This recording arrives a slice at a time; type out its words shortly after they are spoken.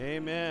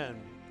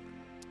Amen.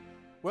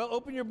 Well,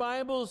 open your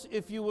Bibles,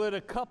 if you would,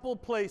 a couple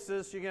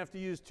places. You're going to have to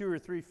use 2 or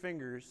 3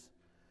 fingers.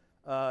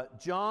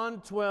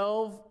 John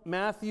 12,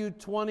 Matthew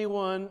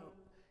 21,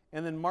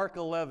 and then Mark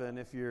 11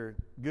 if you're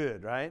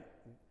good, right?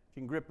 If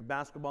you can grip a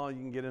basketball, you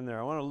can get in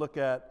there. I want to look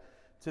at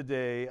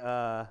today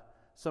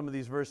some of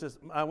these verses.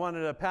 I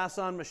wanted to pass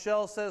on.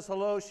 Michelle says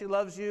hello. She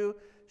loves you.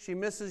 She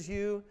misses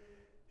you.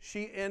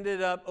 She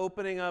ended up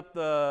opening up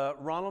the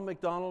Ronald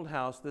McDonald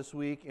House this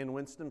week in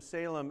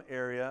Winston-Salem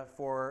area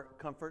for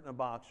Comfort in a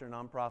Box, her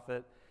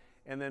nonprofit,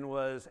 and then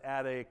was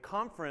at a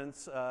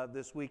conference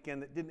this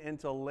weekend that didn't end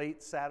until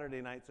late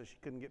Saturday night, so she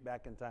couldn't get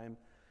back in time.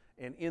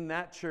 And in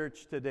that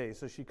church today,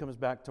 so she comes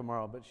back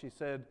tomorrow. But she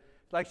said,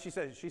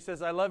 she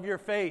says, I love your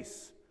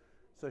face.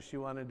 So she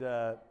wanted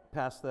to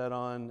pass that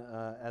on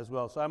as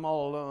well. So I'm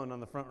all alone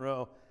on the front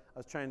row. I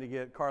was trying to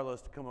get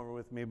Carlos to come over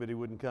with me, but he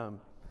wouldn't come.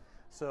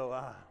 So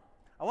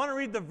I want to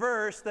read the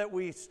verse that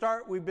we've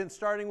been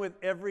starting with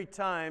every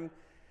time,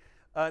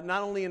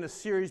 not only in a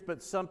series,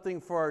 but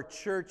something for our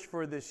church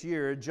for this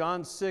year.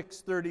 John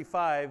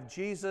 6:35,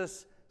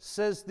 Jesus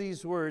says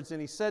these words, and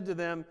he said to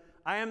them,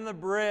 I am the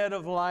bread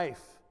of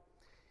life.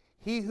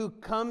 He who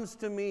comes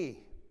to me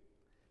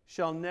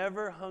shall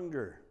never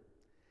hunger,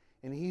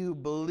 and he who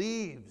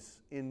believes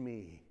in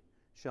me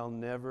shall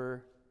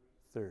never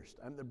thirst.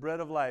 I'm the bread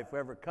of life.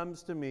 Whoever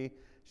comes to me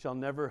shall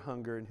never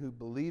hunger, and who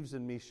believes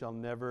in me shall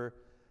never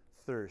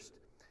thirst.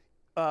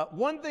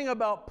 One thing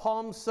about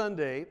Palm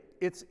Sunday,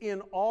 it's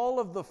in all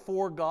of the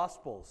 4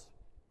 Gospels.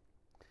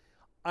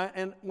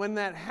 And when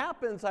that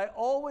happens, I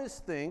always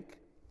think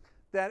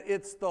that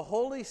it's the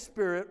Holy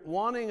Spirit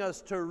wanting us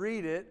to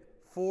read it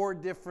 4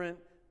 different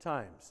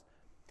times.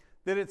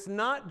 That it's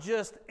not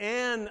just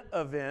an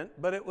event,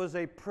 but it was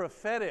a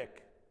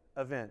prophetic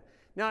event.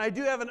 Now, I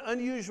do have an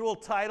unusual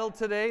title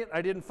today.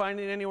 I didn't find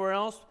it anywhere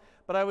else,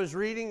 but I was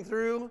reading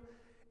through,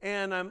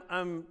 and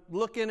I'm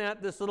looking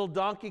at this little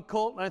donkey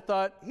colt, and I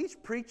thought, he's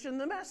preaching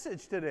the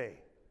message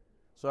today.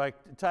 So I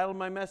titled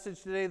my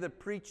message today, The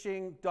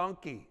Preaching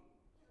Donkey.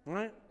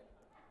 Right?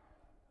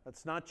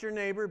 That's not your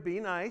neighbor. Be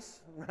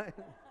nice. Right?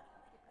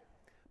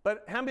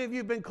 But how many of you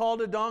have been called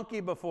a donkey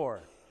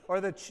before?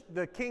 Or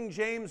the King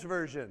James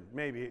version,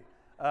 maybe,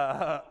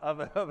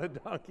 of a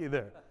donkey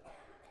there.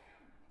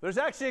 There's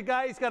actually a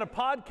guy, he's got a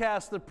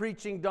podcast, The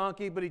Preaching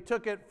Donkey, but he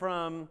took it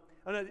from...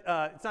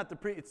 it's not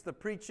it's the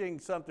preaching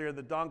something, or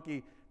the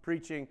donkey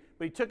preaching,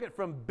 but he took it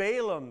from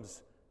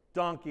Balaam's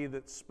donkey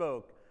that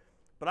spoke.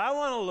 But I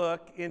want to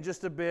look in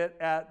just a bit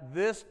at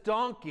this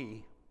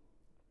donkey,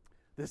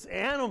 this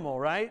animal,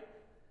 right,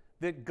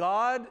 that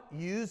God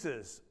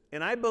uses.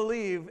 And I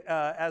believe,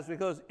 as we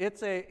close,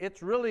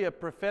 it's really a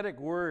prophetic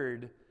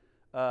word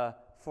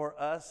for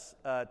us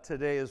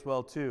today as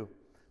well, too.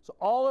 So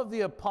all of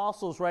the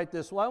apostles write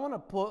this. Well, I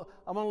want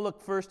to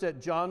look first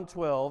at John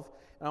 12,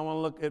 and I want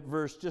to look at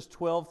verse just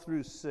 12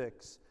 through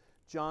 6.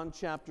 John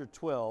chapter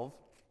 12,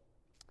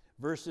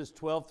 verses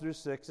 12 through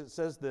 6. It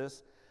says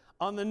this,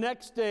 On the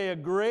next day, a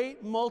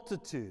great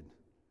multitude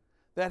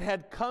that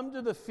had come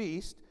to the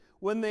feast,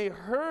 when they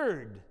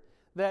heard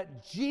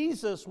that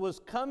Jesus was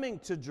coming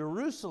to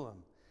Jerusalem,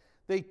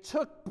 they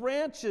took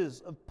branches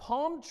of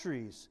palm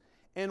trees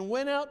and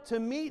went out to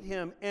meet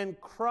him and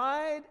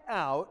cried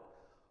out,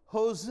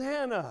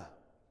 Hosanna!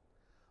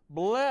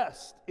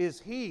 Blessed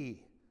is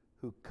he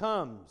who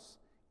comes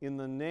in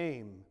the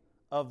name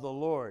of the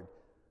Lord,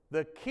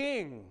 the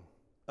King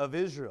of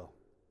Israel.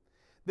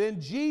 Then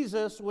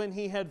Jesus, when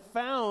he had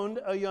found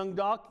a young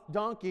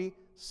donkey,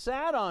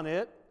 sat on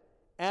it,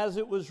 as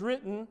it was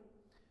written,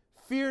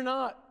 Fear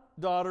not,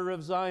 daughter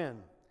of Zion.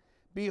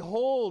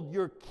 Behold,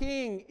 your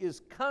king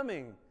is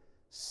coming,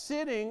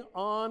 sitting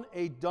on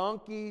a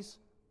donkey's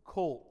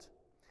colt.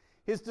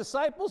 His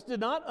disciples did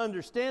not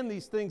understand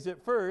these things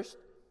at first,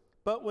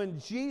 but when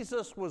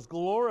Jesus was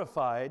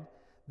glorified,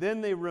 then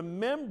they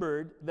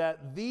remembered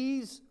that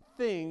these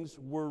things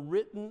were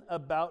written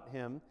about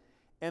him,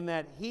 and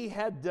that he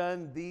had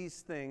done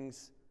these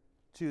things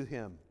to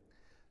him.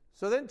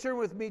 So then turn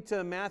with me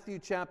to Matthew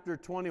chapter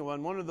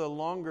 21, one of the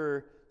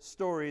longer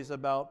stories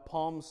about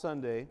Palm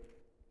Sunday.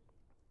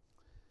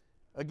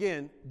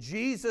 Again,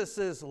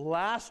 Jesus'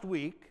 last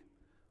week,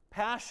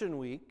 Passion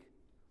Week,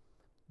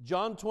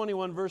 John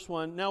 21, verse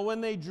 1. Now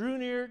when they drew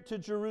near to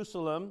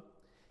Jerusalem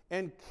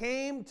and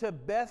came to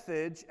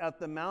Bethphage at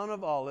the Mount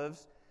of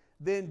Olives,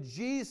 then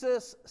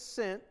Jesus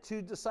sent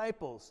 2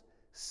 disciples,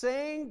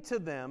 saying to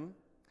them,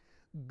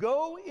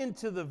 Go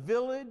into the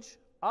village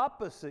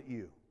opposite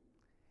you,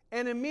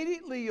 and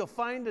immediately you'll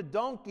find a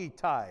donkey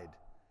tied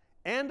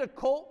and a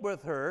colt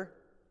with her.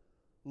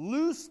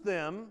 Loose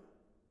them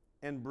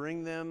and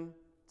bring them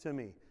to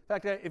me. In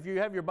fact, if you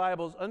have your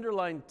Bibles,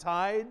 underline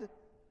tied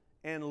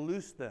and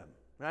loose them,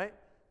 right?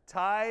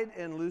 Tied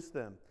and loose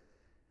them.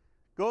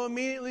 Go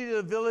immediately to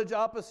the village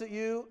opposite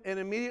you, and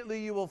immediately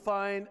you will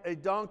find a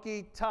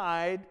donkey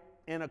tied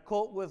and a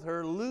colt with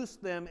her. Loose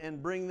them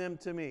and bring them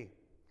to me.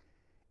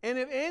 And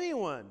if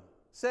anyone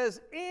says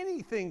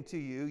anything to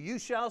you, you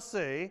shall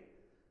say,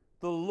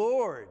 The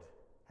Lord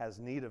has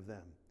need of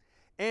them.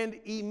 And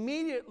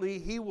immediately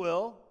he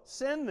will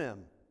send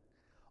them.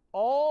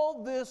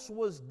 All this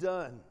was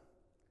done,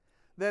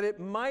 that it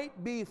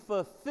might be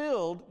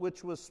fulfilled,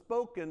 which was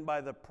spoken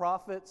by the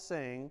prophet,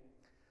 saying,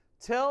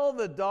 Tell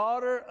the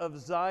daughter of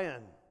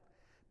Zion,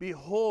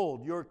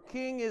 behold, your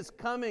king is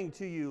coming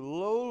to you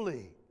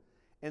lowly,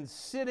 and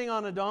sitting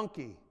on a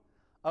donkey,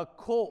 a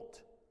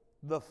colt,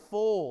 the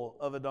foal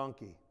of a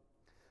donkey.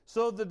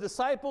 So the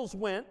disciples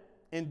went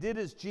and did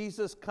as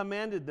Jesus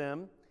commanded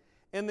them,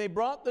 and they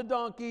brought the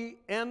donkey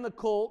and the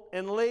colt,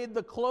 and laid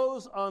the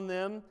clothes on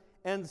them,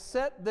 and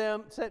set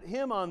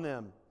him on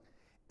them.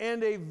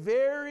 And a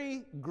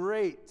very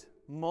great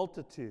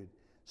multitude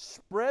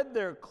spread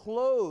their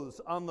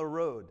clothes on the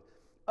road.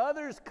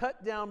 Others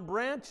cut down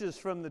branches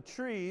from the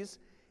trees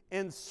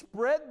and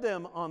spread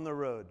them on the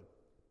road.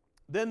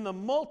 Then the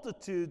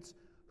multitudes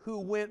who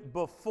went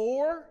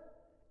before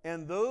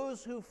and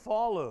those who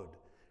followed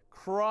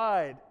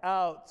cried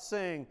out,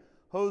 saying,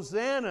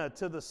 Hosanna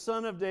to the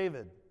Son of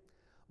David.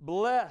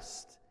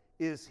 Blessed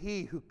is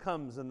he who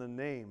comes in the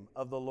name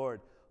of the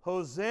Lord.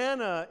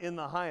 Hosanna in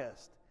the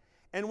highest.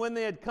 And when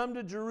they had come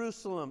to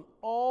Jerusalem,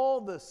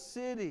 all the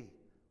city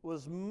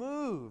was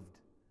moved,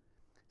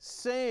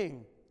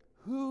 saying,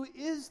 Who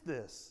is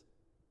this?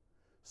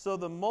 So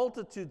the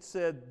multitude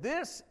said,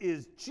 This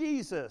is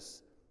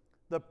Jesus,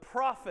 the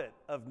prophet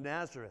of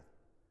Nazareth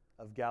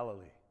of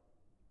Galilee.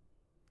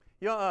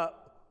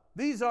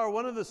 These are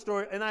one of the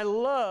stories, and I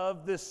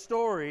love this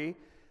story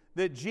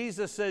that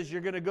Jesus says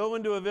you're going to go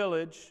into a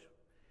village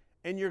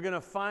and you're going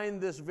to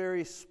find this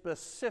very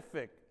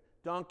specific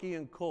donkey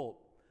and colt.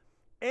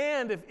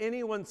 And if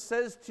anyone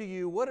says to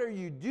you, what are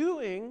you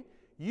doing?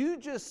 You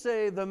just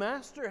say, the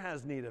master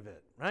has need of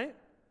it, right?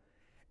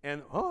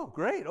 And, oh,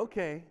 great,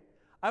 okay.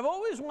 I've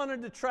always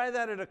wanted to try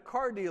that at a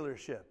car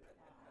dealership.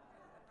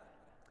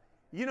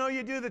 You know,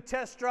 you do the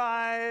test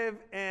drive,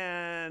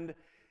 and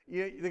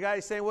the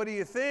guy's saying, what do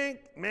you think?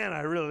 Man,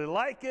 I really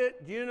like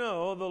it. You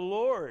know, the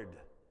Lord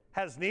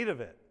has need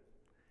of it.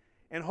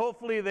 And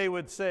hopefully they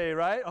would say,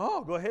 right,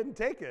 oh, go ahead and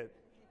take it.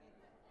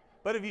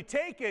 But if you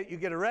take it, you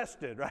get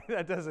arrested, right?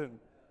 That doesn't,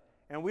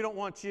 and we don't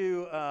want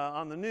you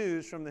on the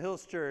news from the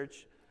Hills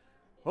Church.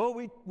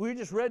 Oh, we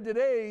just read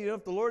today,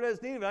 if the Lord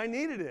has need of it, I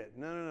needed it.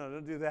 No,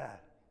 don't do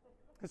that.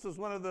 This was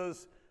one of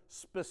those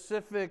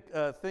specific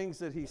things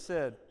that he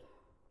said.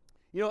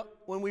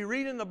 When we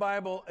read in the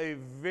Bible a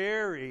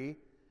very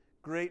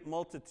great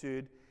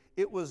multitude,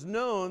 it was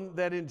known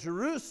that in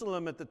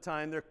Jerusalem at the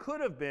time there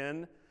could have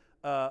been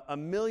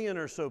 1 million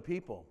or so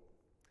people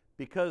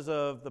because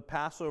of the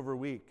Passover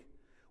week.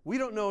 We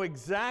don't know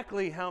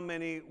exactly how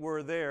many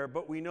were there,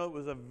 but we know it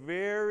was a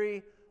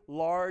very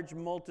large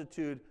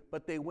multitude,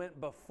 but they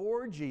went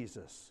before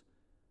Jesus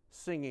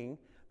singing.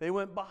 They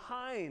went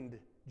behind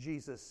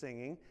Jesus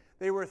singing.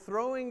 They were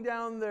throwing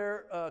down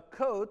their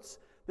coats.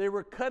 They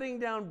were cutting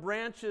down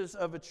branches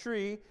of a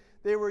tree.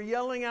 They were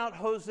yelling out,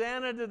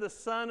 Hosanna to the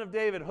Son of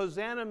David.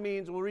 Hosanna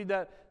means, we'll read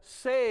that,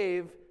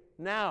 save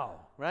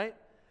now, right?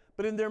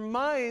 But in their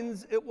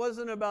minds, it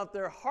wasn't about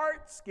their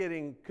hearts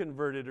getting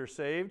converted or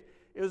saved.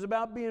 It was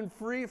about being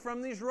free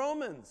from these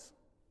Romans.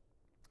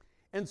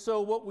 And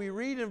so what we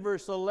read in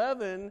verse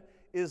 11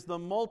 is the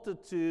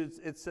multitudes.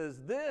 It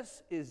says,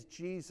 this is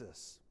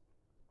Jesus,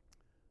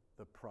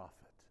 the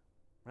prophet,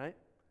 right?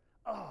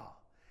 Oh,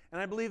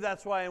 and I believe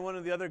that's why in one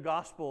of the other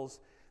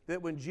Gospels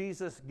that when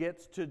Jesus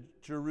gets to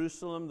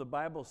Jerusalem, the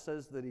Bible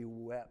says that he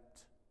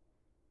wept.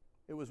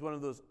 It was one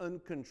of those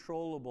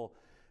uncontrollable,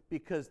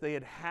 because they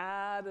had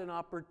had an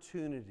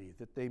opportunity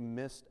that they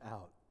missed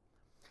out.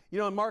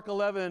 In Mark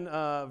 11,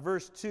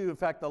 verse 2, in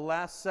fact, the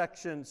last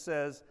section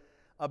says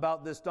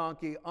about this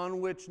donkey, on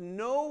which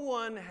no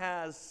one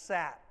has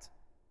sat.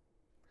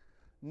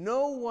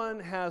 No one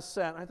has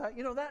sat. And I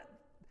thought,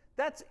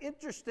 that's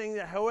interesting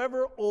that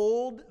however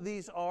old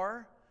these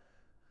are,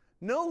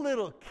 no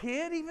little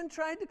kid even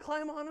tried to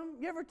climb on them.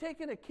 You ever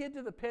taken a kid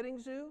to the petting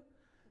zoo?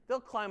 They'll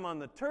climb on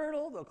the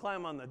turtle, they'll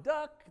climb on the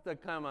duck, they'll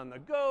climb on the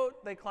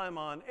goat, they climb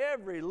on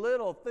every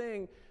little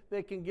thing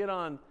they can get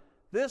on.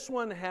 This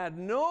one had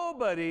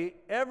nobody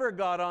ever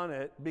got on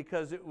it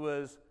because it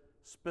was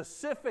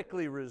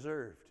specifically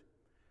reserved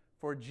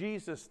for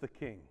Jesus the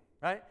King,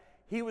 right?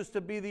 He was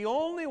to be the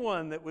only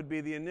one that would be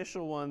the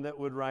initial one that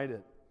would ride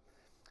it.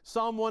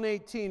 Psalm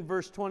 118,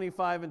 verse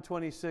 25 and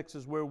 26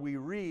 is where we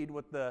read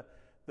what the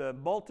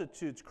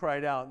multitudes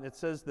cried out. And it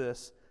says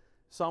this,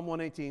 Psalm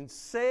 118,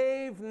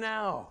 Save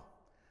now,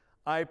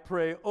 I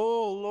pray,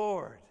 O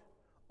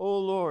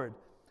Lord,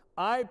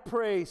 I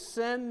pray,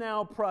 send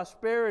now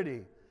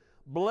prosperity.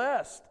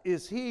 Blessed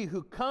is he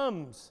who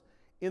comes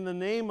in the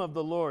name of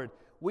the Lord.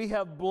 We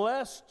have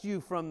blessed you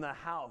from the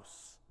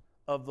house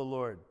of the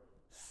Lord.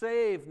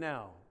 Save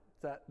now.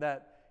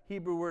 That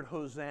Hebrew word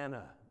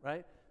Hosanna,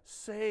 right?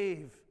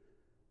 Save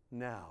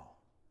now.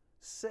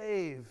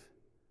 Save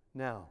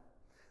now.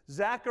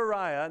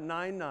 Zechariah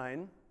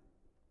 9:9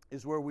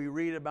 is where we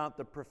read about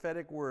the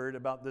prophetic word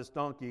about this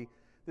donkey.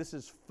 This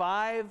is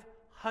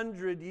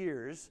 500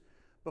 years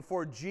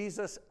before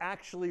Jesus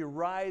actually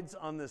rides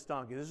on this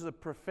donkey. This is a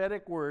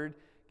prophetic word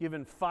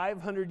given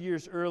 500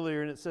 years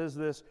earlier, and it says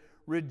this,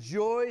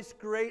 Rejoice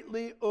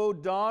greatly, O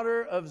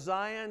daughter of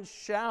Zion.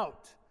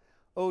 Shout,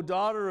 O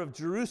daughter of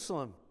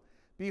Jerusalem.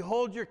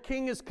 Behold, your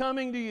king is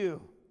coming to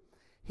you.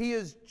 He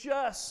is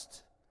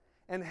just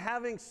and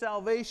having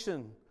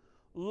salvation,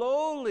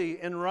 lowly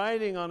and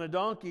riding on a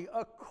donkey,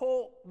 a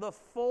colt, the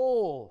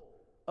foal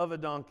of a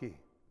donkey.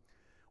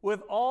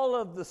 With all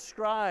of the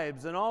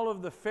scribes and all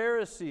of the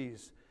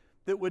Pharisees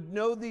that would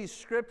know these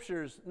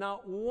scriptures,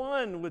 not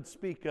one would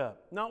speak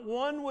up. Not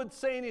one would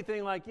say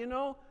anything like,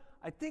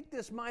 I think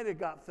this might have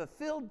got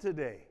fulfilled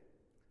today.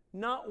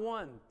 Not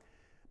one.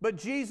 But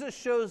Jesus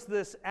shows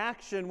this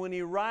action when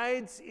he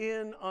rides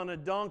in on a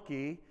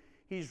donkey.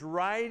 He's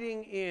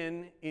riding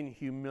in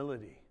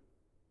humility.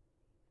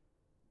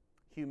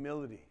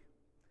 Humility.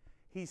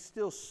 He's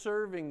still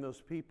serving those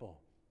people.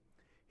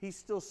 He's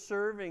still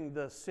serving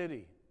the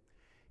city.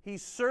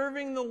 He's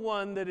serving the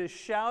one that is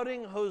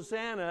shouting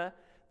Hosanna,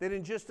 that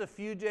in just a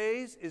few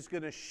days is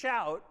going to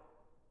shout,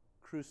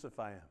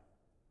 crucify him.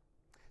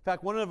 In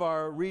fact, one of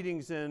our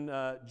readings in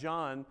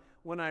John,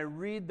 when I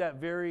read that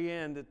very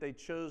end that they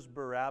chose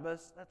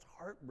Barabbas, that's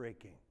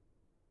heartbreaking.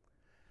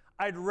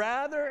 I'd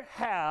rather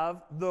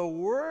have the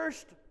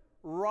worst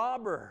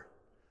robber,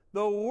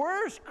 the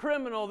worst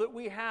criminal that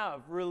we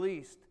have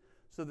released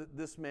so that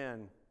this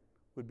man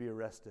would be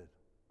arrested.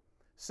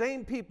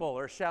 Same people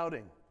are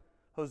shouting,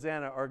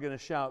 Hosanna, are going to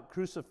shout,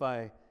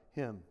 crucify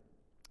him.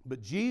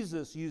 But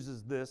Jesus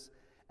uses this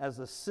as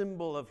a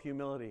symbol of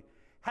humility.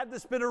 Had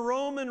this been a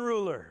Roman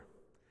ruler,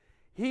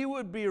 he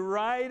would be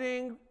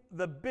riding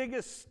the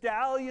biggest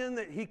stallion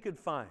that he could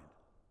find.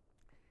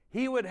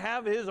 He would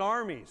have his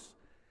armies.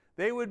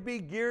 They would be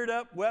geared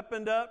up,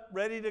 weaponed up,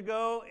 ready to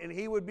go, and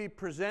he would be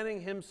presenting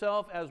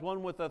himself as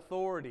one with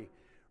authority,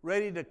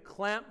 ready to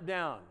clamp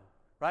down,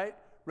 right?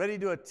 Ready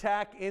to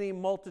attack any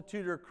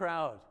multitude or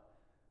crowd.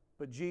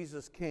 But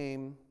Jesus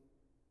came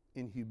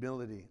in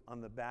humility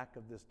on the back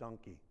of this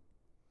donkey.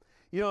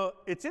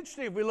 It's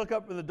interesting if we look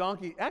up in the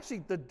donkey.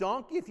 Actually, the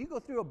donkey, if you go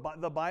through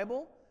the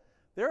Bible,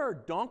 there are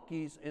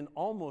donkeys in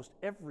almost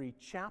every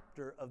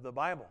chapter of the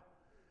Bible.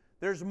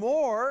 There's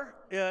more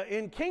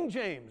in King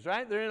James,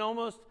 right? They're in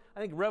almost, I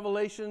think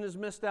Revelation is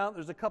missed out.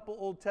 There's a couple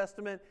Old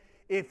Testament.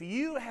 If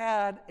you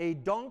had a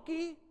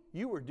donkey,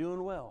 you were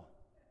doing well.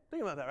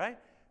 Think about that, right?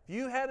 If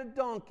you had a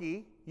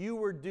donkey, you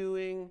were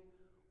doing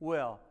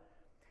well.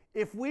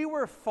 If we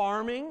were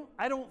farming,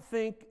 I don't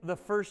think the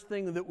first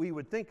thing that we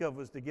would think of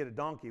was to get a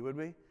donkey, would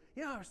we?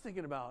 I was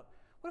thinking about,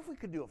 what if we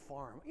could do a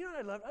farm?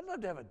 I'd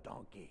love to have a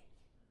donkey.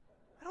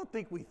 I don't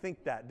think we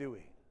think that, do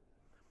we?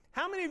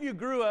 How many of you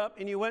grew up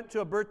and you went to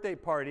a birthday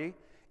party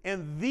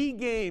and the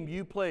game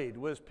you played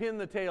was pin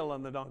the tail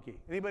on the donkey?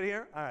 Anybody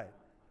here? All right.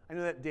 I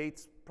know that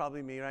dates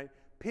probably me, right?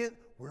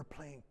 We're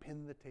playing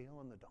pin the tail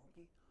on the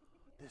donkey.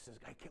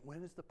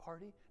 When is the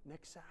party?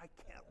 Next Saturday.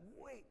 I can't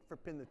wait for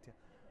pin the tail.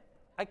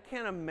 I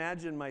can't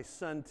imagine my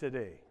son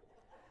today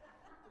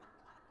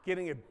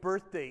getting a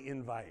birthday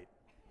invite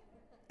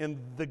and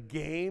the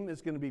game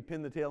is going to be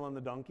pin the tail on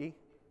the donkey,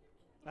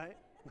 right?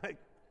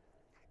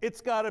 It's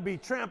got to be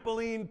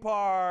trampoline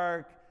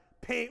park,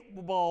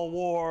 paintball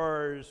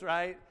wars,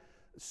 right?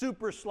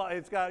 Super slide.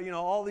 It's got,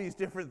 all these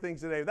different things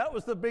today. That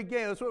was the big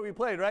game. That's what we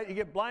played, right? You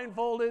get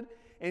blindfolded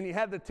and you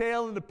had the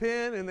tail and the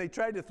pin and they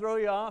tried to throw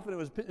you off and it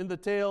was pin the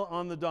tail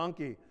on the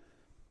donkey.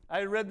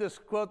 I read this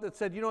quote that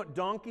said, you know what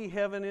donkey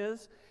heaven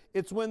is?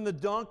 It's when the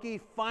donkey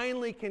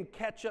finally can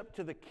catch up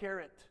to the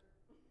carrot.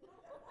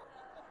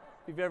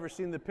 If you've ever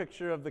seen the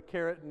picture of the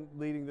carrot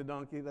leading the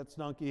donkey, that's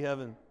donkey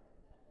heaven.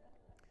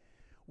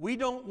 We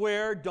don't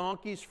wear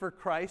donkeys for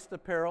Christ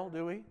apparel,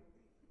 do we? I'm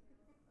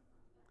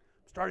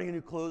starting a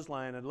new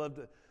clothesline. I'd love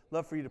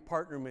for you to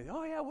partner with me.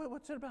 Oh yeah,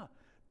 what's it about?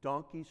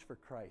 Donkeys for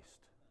Christ.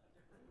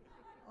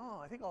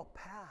 Oh, I think I'll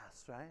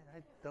pass, right?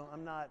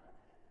 I'm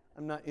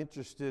not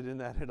interested in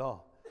that at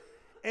all.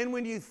 And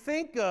when you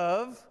think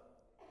of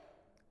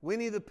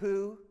Winnie the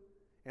Pooh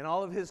and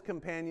all of his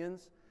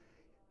companions,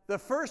 the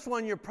first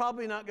one you're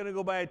probably not going to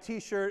go buy a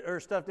T-shirt or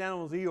stuffed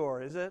animals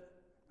Eeyore, is it?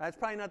 That's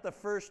probably not the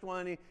first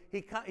one.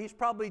 He's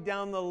probably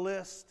down the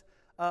list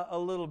a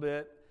little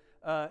bit,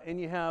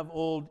 and you have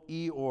old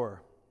Eeyore.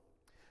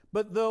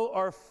 But though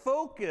our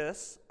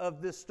focus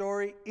of this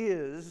story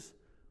is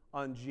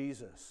on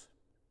Jesus,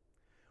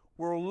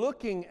 we're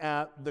looking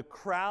at the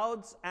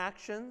crowd's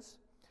actions.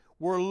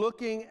 We're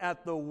looking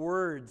at the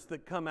words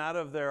that come out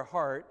of their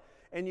heart.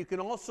 And you can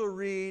also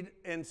read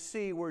and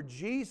see where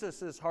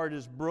Jesus' heart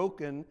is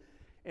broken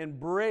and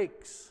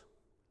breaks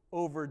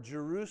over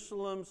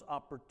Jerusalem's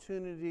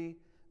opportunity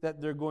that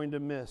they're going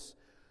to miss.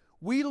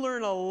 We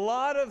learn a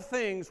lot of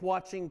things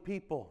watching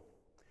people.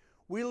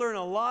 We learn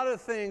a lot of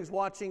things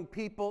watching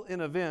people in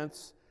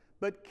events.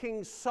 But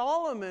King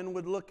Solomon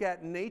would look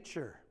at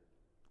nature.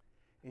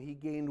 And he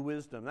gained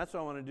wisdom. That's what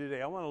I want to do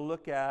today. I want to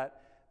look at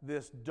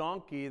this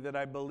donkey that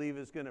I believe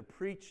is going to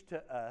preach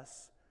to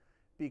us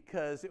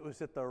because it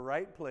was at the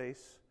right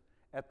place,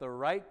 at the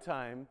right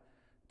time,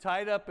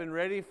 tied up and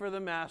ready for the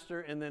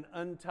master, and then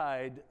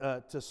untied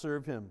to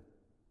serve him.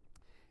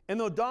 And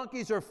though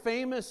donkeys are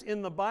famous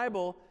in the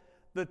Bible,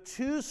 the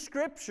two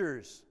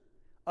scriptures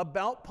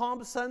about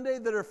Palm Sunday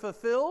that are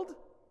fulfilled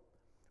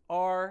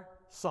are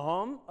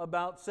Psalm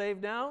about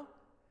save now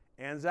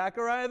and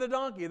Zechariah the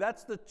donkey.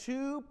 That's the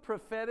two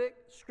prophetic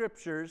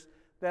scriptures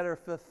that are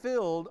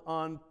fulfilled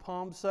on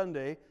Palm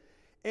Sunday.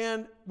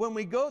 And when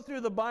we go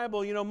through the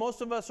Bible, you know,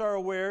 most of us are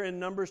aware in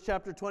Numbers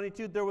chapter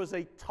 22, there was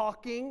a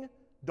talking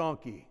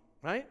donkey,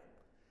 right?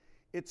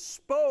 It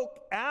spoke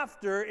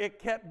after it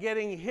kept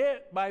getting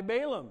hit by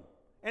Balaam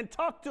and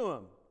talked to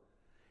him.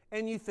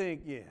 And you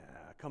think, yeah,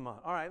 come on.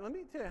 All right, let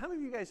me tell you, how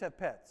many of you guys have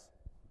pets?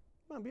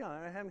 Come on, be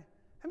honest.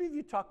 How many of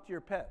you talk to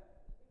your pet?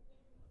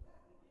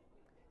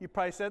 You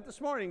probably said it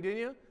this morning, didn't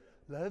you?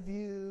 Love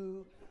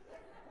you.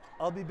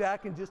 I'll be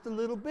back in just a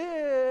little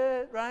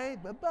bit, right?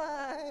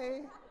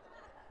 Bye-bye.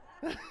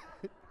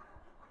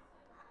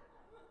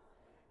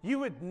 You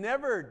would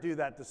never do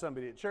that to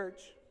somebody at church,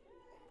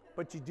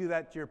 but you do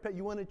that to your pet.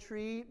 You want a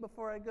treat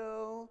before I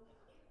go?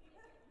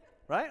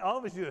 Right? All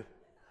of us do.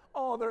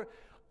 Oh,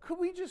 could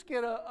we just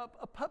get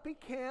a puppy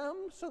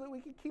cam so that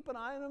we can keep an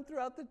eye on them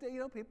throughout the day? You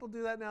know, people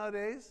do that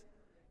nowadays.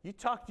 You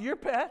talk to your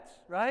pets,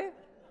 right?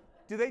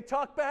 Do they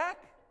talk back?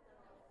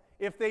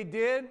 If they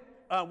did,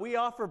 we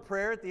offer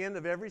prayer at the end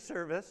of every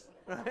service,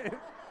 right?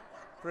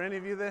 For any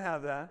of you that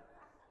have that.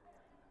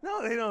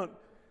 No, they don't.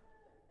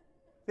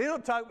 They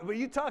don't talk, but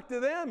you talk to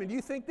them and you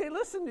think they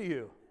listen to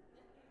you.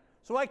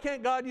 So why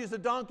can't God use a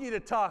donkey to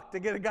talk to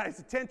get a guy's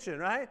attention,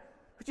 right?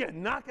 Would you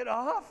knock it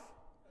off?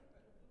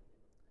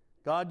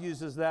 God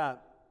uses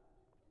that.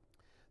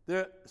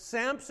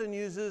 Samson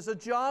uses a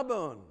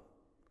jawbone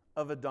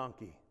of a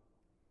donkey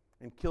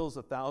and kills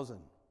 1,000.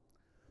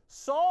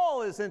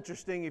 Saul is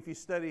interesting if you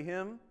study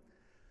him.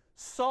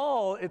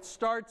 Saul, it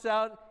starts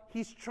out,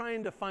 he's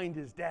trying to find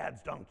his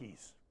dad's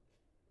donkeys,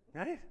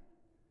 right?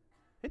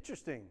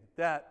 Interesting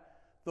that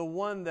the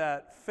one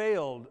that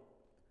failed,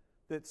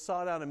 that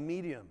sought out a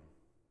medium,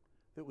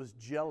 that was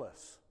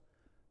jealous,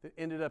 that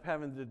ended up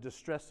having the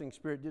distressing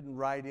spirit, didn't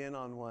ride in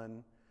on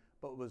one,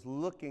 but was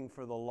looking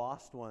for the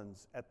lost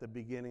ones at the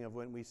beginning of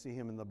when we see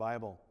him in the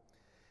Bible.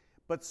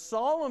 But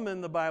Solomon,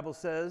 the Bible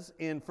says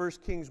in 1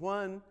 Kings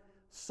 1,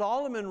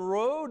 Solomon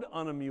rode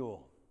on a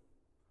mule.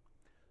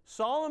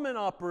 Solomon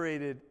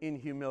operated in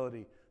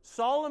humility.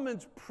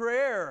 Solomon's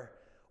prayer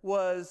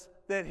was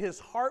that his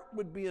heart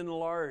would be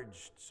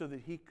enlarged so that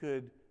he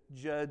could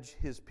judge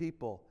his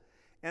people.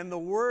 And the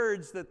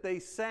words that they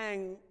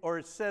sang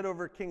or said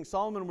over King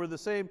Solomon were the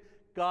same,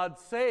 God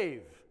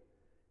save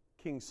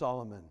King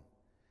Solomon.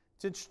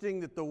 It's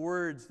interesting that the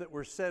words that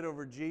were said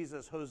over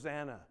Jesus,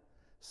 Hosanna,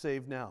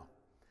 save now.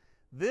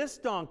 This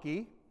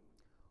donkey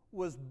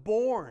was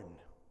born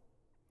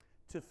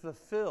to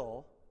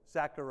fulfill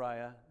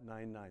Zechariah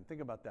 9:9. Think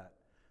about that.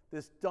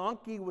 This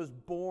donkey was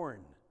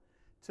born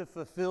to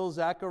fulfill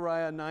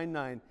Zechariah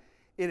 9:9.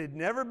 It had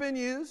never been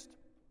used.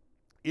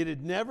 It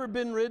had never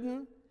been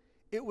ridden.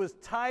 It was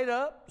tied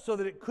up so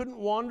that it couldn't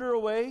wander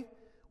away,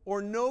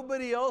 or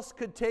nobody else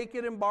could take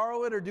it and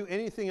borrow it or do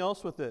anything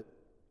else with it.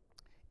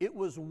 It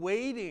was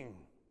waiting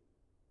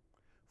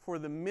for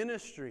the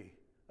ministry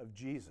of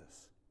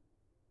Jesus.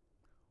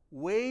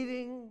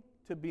 Waiting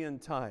to be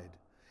untied.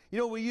 You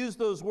know, we use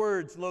those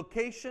words,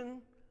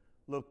 location,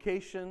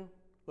 location,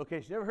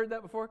 location. You ever heard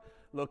that before?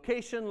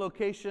 Location,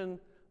 location,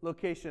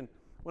 location.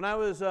 When I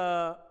was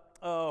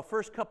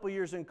first couple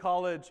years in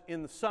college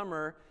in the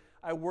summer,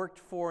 I worked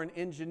for an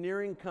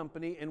engineering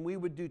company, and we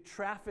would do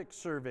traffic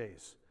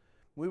surveys.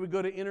 We would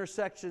go to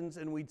intersections,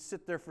 and we'd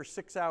sit there for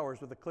 6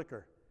 hours with a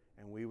clicker,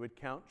 and we would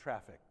count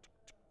traffic.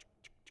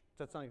 Does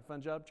that sound like a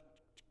fun job?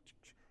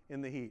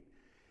 In the heat.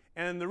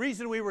 And the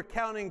reason we were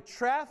counting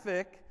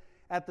traffic,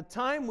 at the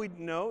time we'd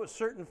know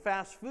certain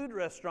fast food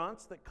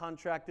restaurants that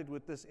contracted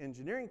with this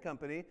engineering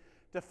company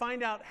to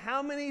find out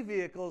how many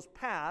vehicles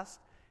passed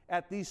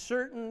at these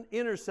certain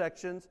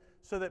intersections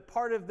so that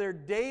part of their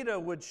data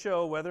would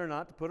show whether or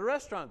not to put a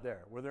restaurant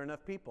there. Were there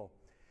enough people?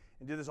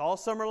 And did this all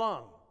summer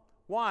long.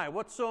 Why?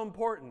 What's so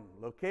important?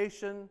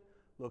 Location,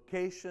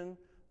 location,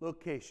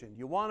 location.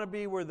 You want to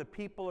be where the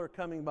people are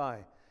coming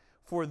by.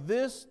 For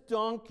this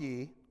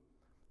donkey,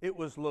 it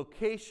was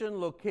location,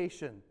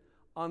 location.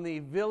 On the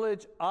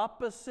village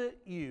opposite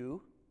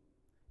you,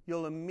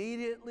 you'll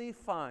immediately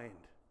find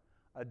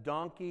a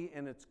donkey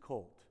and its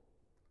colt.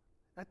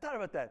 I thought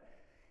about that.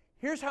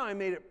 Here's how I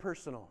made it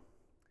personal.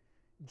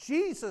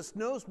 Jesus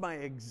knows my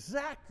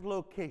exact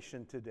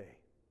location today.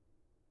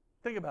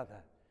 Think about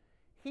that.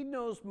 He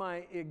knows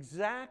my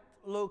exact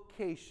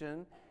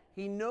location.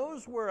 He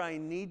knows where I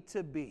need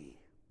to be.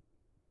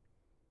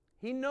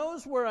 He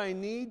knows where I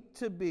need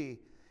to be.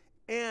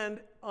 And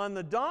on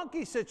the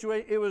donkey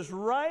situation, it was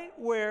right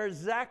where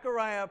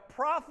Zechariah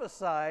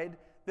prophesied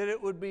that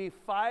it would be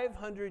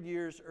 500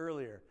 years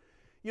earlier.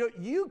 You know,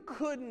 you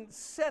couldn't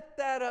set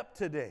that up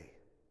today,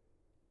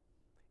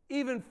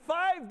 even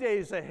 5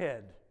 days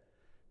ahead,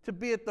 to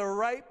be at the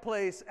right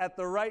place at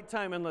the right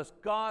time unless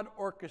God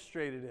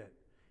orchestrated it.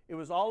 It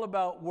was all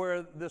about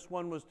where this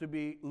one was to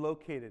be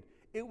located.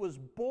 It was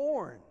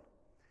born,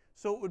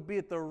 so it would be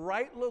at the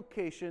right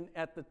location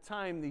at the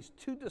time these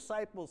two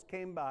disciples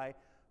came by,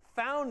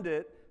 found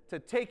it to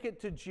take it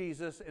to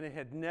Jesus, and it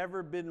had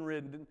never been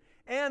ridden.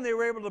 And they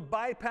were able to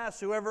bypass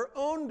whoever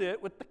owned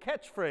it with the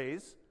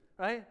catchphrase,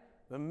 right?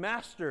 The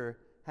master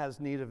has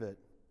need of it.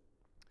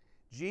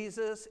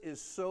 Jesus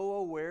is so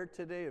aware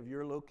today of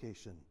your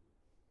location.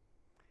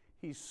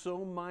 He's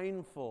so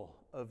mindful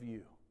of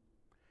you.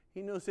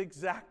 He knows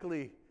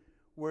exactly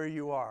where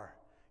you are.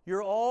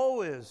 You're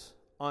always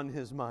on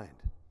his mind.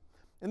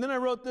 And then I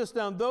wrote this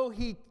down. Though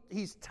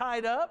he's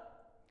tied up,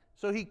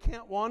 so he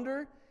can't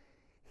wander,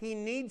 he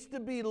needs to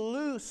be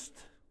loosed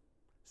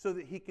so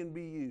that he can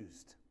be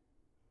used.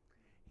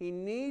 He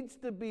needs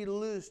to be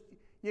loosed.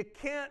 I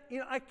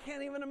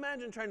can't even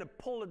imagine trying to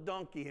pull a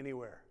donkey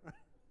anywhere.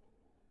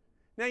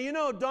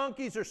 Now,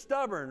 donkeys are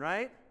stubborn,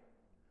 right?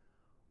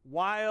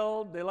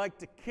 Wild, they like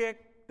to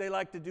kick, they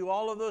like to do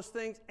all of those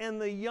things.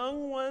 And the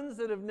young ones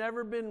that have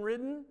never been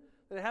ridden,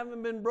 that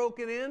haven't been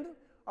broken in,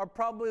 are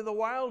probably the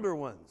wilder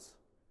ones.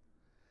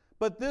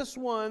 But this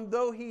one,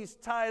 though he's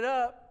tied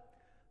up,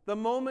 the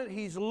moment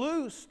he's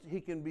loosed, he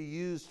can be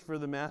used for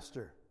the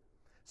master.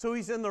 So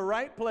he's in the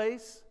right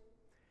place,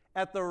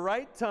 at the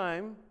right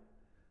time,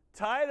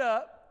 tied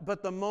up,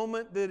 but the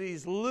moment that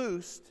he's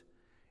loosed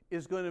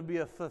is going to be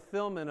a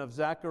fulfillment of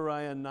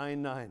Zechariah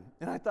 9:9.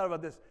 And I thought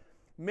about this.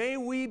 May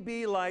we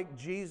be like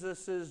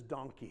Jesus'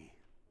 donkey,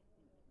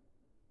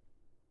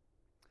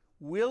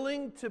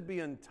 willing to be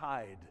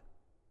untied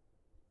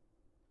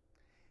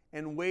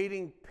and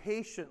waiting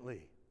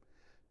patiently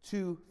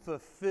to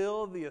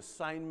fulfill the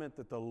assignment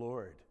that the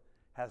Lord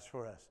has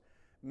for us.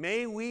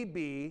 May we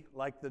be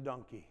like the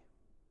donkey,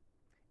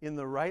 in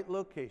the right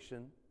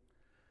location,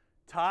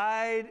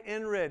 tied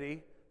and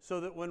ready, so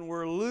that when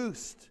we're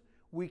loosed,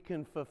 we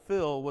can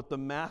fulfill what the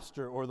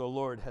Master or the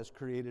Lord has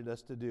created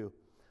us to do.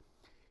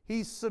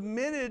 He's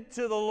submitted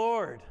to the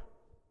Lord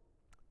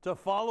to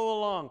follow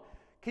along.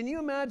 Can you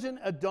imagine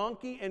a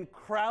donkey and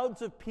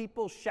crowds of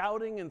people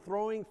shouting and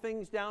throwing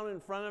things down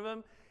in front of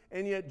him?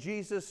 And yet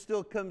Jesus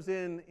still comes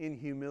in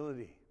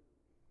humility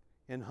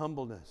and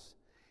humbleness.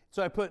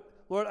 So I put,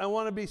 Lord, I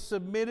want to be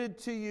submitted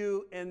to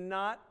you and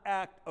not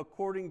act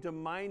according to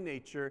my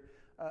nature,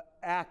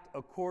 act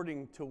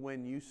according to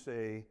when you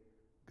say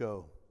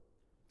go.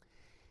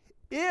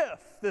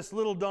 If this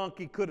little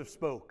donkey could have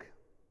spoke,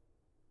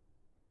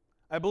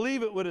 I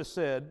believe it would have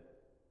said,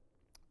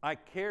 I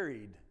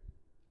carried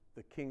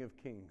the King of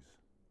Kings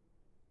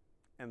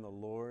and the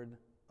Lord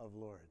of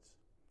Lords.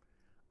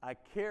 I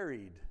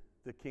carried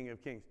the King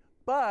of Kings.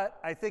 But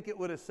I think it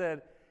would have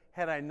said,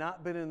 had I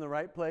not been in the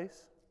right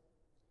place,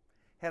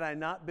 had I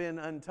not been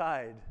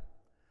untied,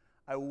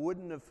 I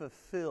wouldn't have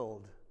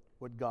fulfilled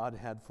what God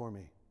had for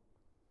me.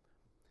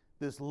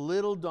 This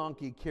little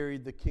donkey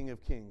carried the King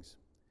of Kings.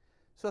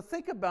 So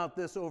think about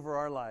this over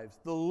our lives.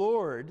 The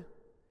Lord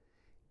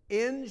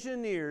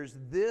engineers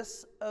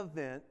this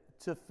event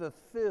to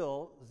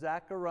fulfill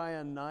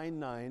Zechariah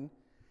 9:9.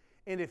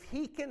 And if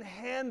he can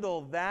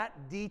handle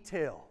that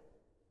detail,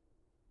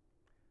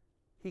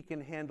 he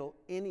can handle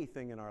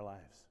anything in our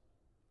lives.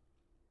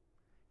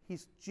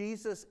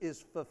 Jesus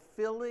is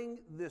fulfilling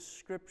this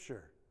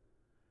scripture.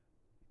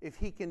 If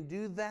he can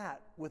do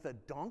that with a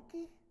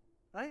donkey,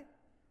 right?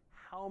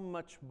 How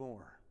much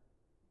more?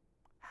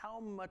 How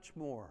much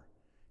more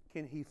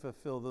can he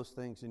fulfill those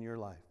things in your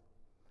life?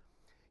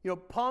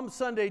 Palm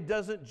Sunday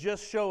doesn't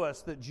just show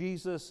us that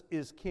Jesus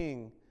is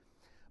king,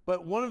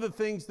 but one of the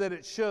things that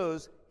it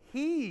shows,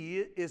 he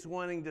is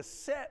wanting to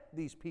set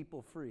these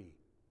people free.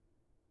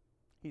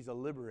 He's a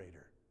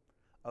liberator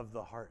of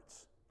the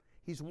hearts.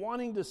 He's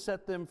wanting to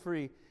set them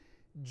free.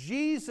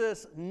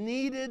 Jesus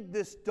needed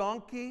this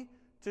donkey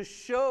to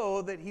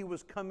show that he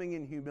was coming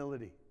in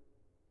humility.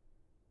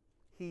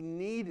 He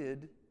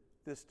needed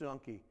this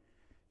donkey.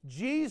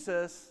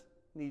 Jesus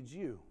needs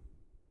you.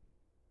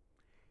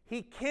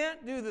 He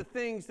can't do the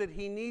things that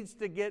he needs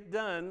to get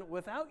done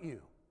without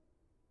you.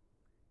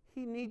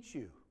 He needs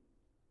you,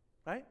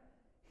 right?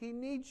 He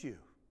needs you.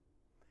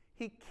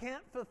 He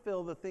can't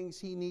fulfill the things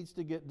he needs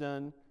to get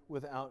done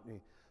without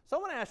me. So I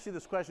want to ask you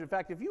this question. In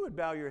fact, if you would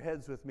bow your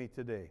heads with me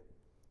today.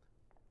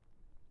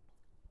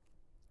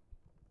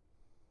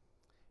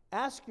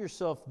 Ask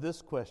yourself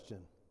this question.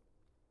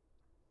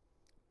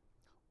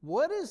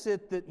 What is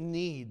it that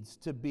needs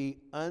to be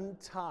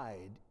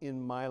untied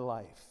in my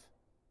life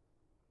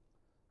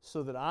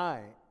so that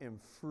I am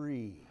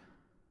free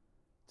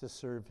to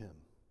serve him?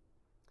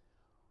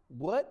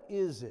 What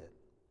is it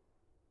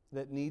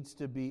that needs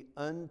to be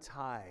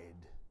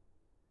untied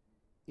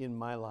in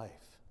my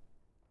life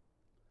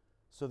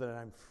so that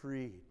I'm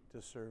free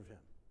to serve him?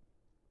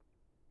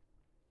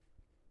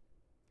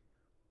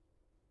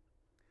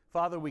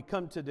 Father, we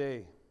come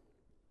today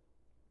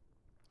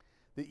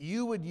that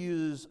you would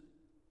use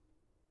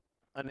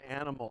an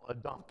animal, a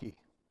donkey,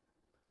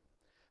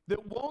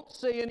 that won't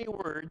say any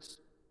words,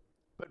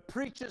 but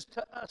preaches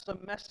to us a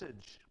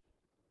message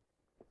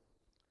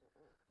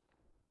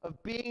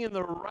of being in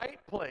the right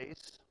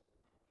place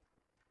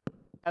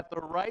at the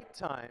right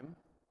time.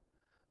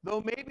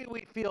 Though maybe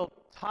we feel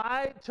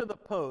tied to the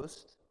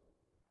post,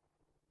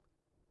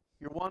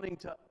 you're wanting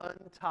to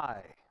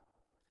untie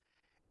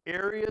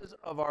areas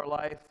of our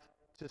life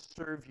to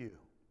serve you.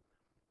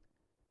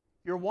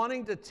 You're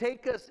wanting to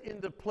take us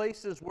into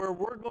places where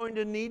we're going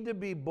to need to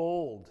be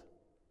bold.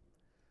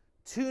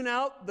 Tune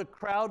out the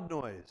crowd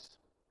noise.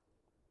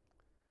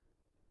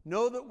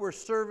 Know that we're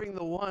serving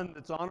the one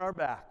that's on our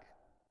back.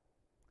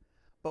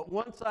 But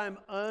once I'm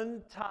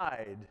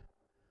untied,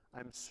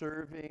 I'm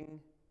serving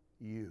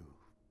you.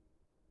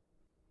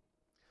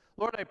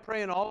 Lord, I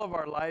pray in all of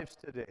our lives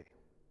today,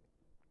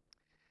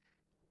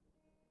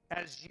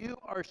 as you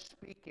are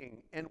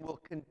speaking and will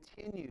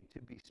continue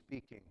to be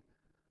speaking,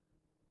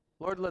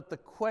 Lord, let the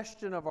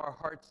question of our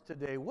hearts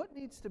today, what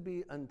needs to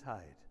be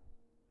untied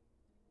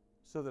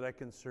so that I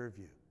can serve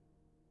you?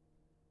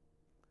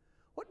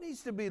 What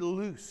needs to be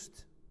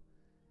loosed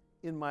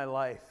in my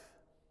life?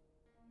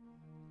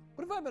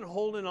 What have I been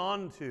holding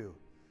on to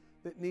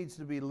that needs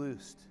to be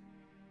loosed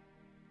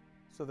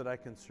so that I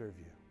can serve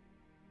you?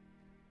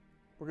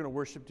 We're going to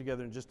worship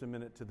together in just a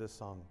minute to this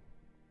song.